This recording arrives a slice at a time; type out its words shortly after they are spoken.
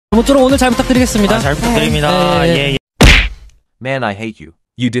모쪼록 오늘 잘 부탁드리겠습니다. 잘 부탁드립니다. 예. Man, I hate you.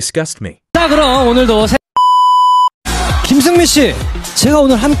 You disgust me. 자, 그럼 오늘도 김승민 씨, 제가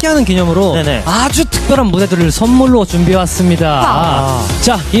오늘 함께하는 기념으로 아주 특별한 무대들을 선물로 준비해왔습니다.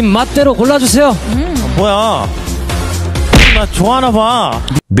 자, 입맛대로 골라주세요. 뭐야? 나 좋아하나 봐.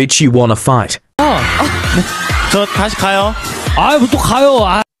 Bitch, you wanna fight? 저 다시 가요. 뭐 또 가요.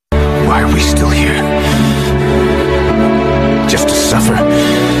 Why are we still here? Just to suffer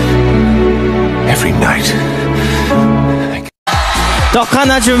every night. 떡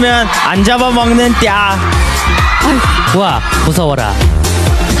하나 주면 안 잡아먹는 띠야. 와, 무서워라.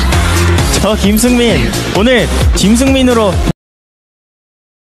 저 김승민, 오늘 김승민으로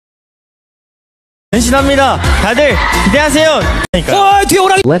변신합니다. 다들 기대하세요. 뒤에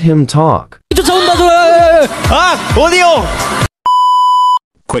오라. Let him talk. 쫓아온다. 오디오.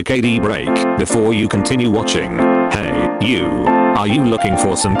 Quick AD break before you continue watching. Hey, you. Are you looking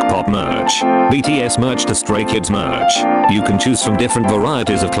for some kpop merch? BTS merch to Straykids merch. You can choose from different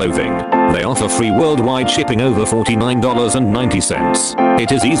varieties of clothing. They offer free worldwide shipping over $49.90.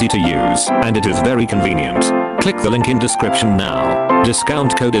 It is easy to use, and it is very convenient. Click the link in description now.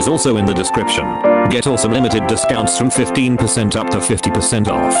 Discount code is also in the description. Get awesome limited discounts from 15% up to 50%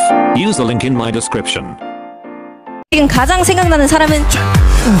 off. Use the link in my description. 지금 가장 생각나는 사람은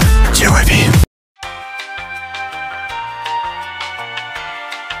JYP.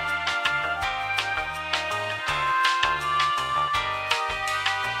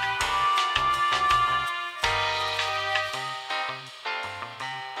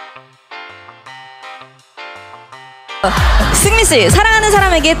 승민 씨, 사랑하는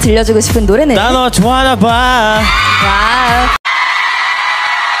사람에게 들려주고 싶은 노래는? 나 너 좋아하나 봐. 와.